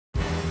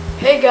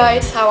Hey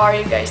guys, how are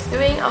you guys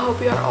doing? I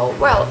hope you are all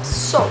well.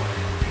 So,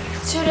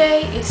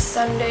 today is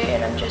Sunday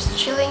and I'm just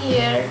chilling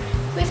here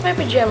with my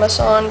pajamas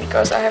on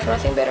because I have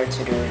nothing better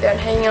to do than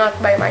hanging out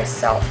by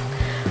myself.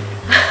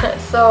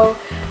 So,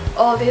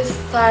 all this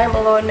time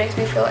alone makes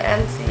me feel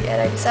antsy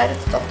and I decided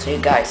to talk to you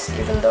guys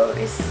even though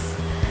it's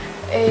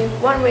a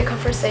one-way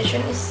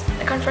conversation, is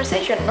a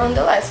conversation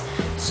nonetheless.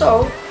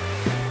 So,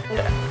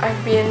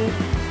 I've been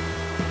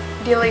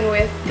dealing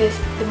with this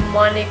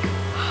demonic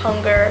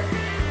hunger.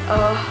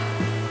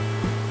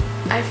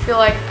 I feel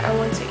like I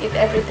want to eat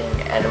everything,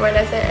 and when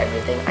I say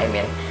everything, I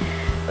mean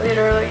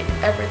literally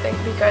everything,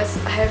 because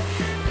I have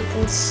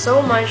eaten so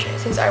much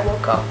since I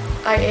woke up.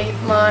 I ate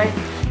my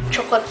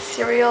chocolate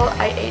cereal,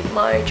 I ate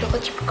my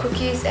chocolate chip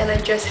cookies, and I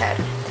just had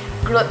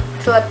grilled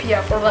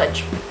tilapia for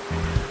lunch.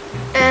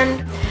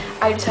 And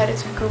I decided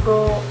to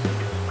Google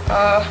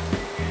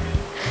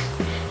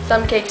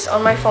some cakes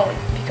on my phone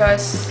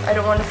because I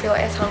don't want to feel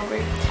as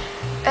hungry.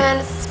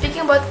 And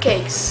speaking about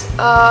cakes,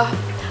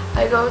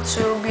 I go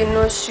to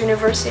BINUS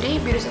University,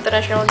 BINUS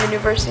International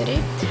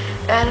University,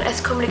 and as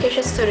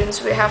communication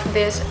students we have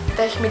this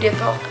Tech Media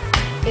Talk.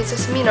 It's a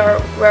seminar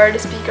where the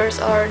speakers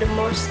are the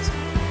most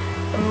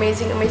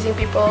amazing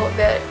people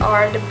that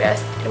are the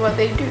best in what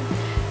they do.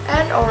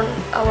 And on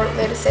our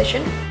latest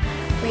session,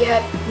 we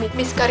had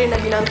Miss Karina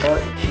Binanto.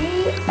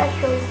 She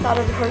actually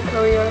started her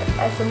career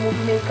as a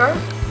movie maker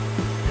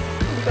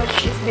because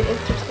she's been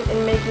interested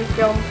in making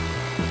film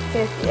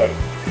since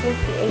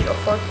the age of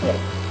 14.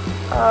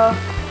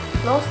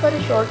 Long story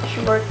short, she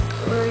worked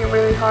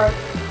really hard.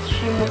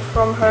 She moved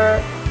from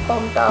her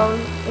hometown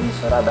in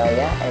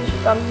Surabaya and she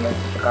came here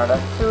to Jakarta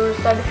to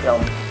study film,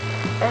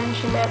 and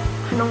she met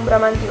Hanung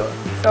Bramantyo.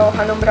 So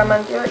Hanung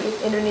Bramantyo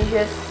is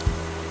Indonesia's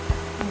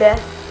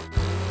best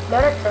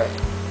director.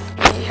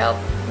 He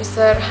helped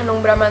Mr.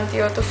 Hanung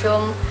Bramantyo to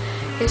film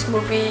his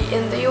movie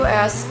in the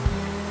US.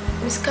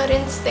 Miss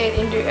Karin stayed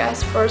in the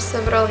US for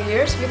several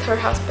years with her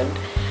husband,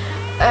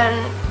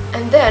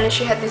 and then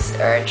she had this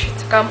urge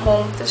to come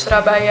home to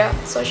Surabaya,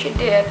 so she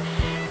did.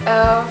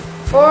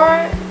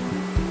 For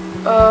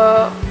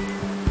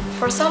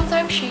some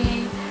time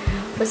she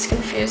was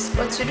confused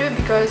what to do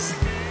because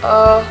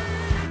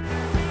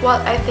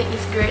what I think is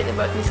great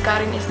about Miss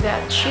Karin is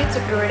that she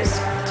took the risk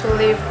to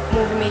leave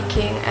movie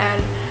making and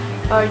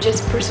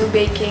just pursue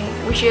baking,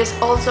 which is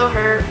also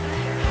her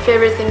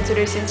favorite thing to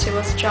do since she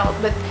was a child,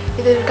 but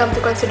it didn't come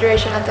to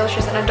consideration until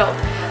she's an adult.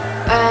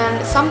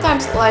 And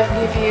sometimes life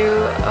gives you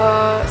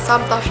some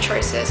tough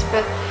choices,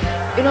 but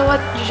you know what,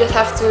 you just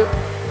have to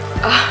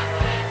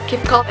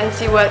keep calm and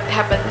see what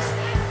happens,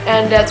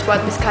 and that's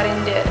what Miss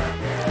Karin did.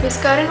 Miss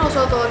Karin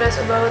also told us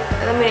about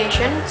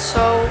elimination.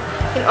 So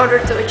in order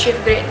to achieve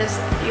greatness,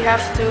 you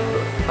have to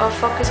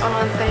focus on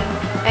one thing,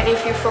 and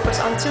if you focus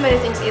on too many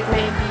things, it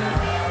may be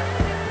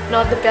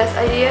not the best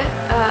idea,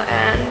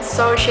 and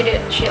so she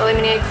did. She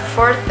eliminated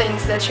 4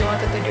 things that she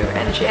wanted to do,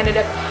 and she ended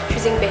up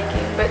choosing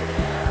baking. But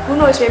who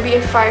knows, maybe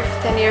in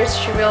 5-10 years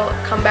she will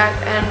come back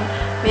and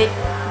make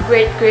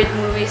great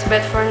movies.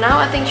 But for now,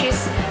 I think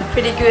she's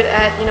pretty good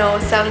at, you know,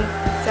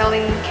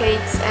 selling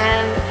cakes,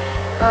 and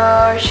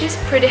she's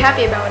pretty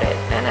happy about it,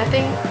 and I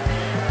think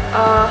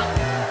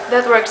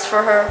that works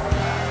for her.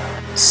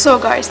 So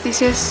guys,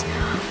 this is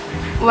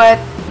what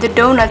the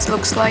donuts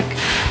looks like.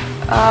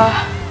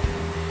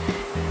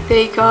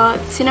 They got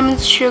cinnamon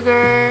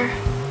sugar,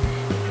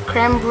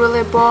 creme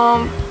brulee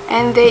bomb,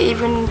 and they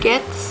even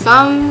get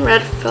some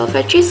red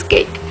velvet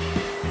cheesecake.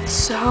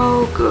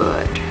 So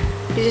good.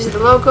 This is the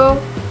logo.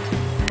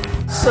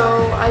 So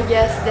I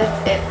guess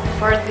that's it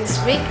for this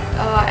week.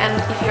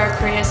 And if you are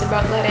curious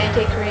about Lareia,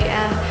 Cakery,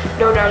 and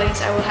Dough Darlings,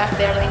 I will have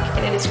their link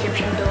in the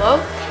description below.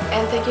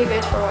 And thank you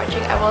guys for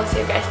watching. I will see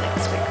you guys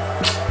next week.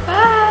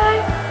 Bye!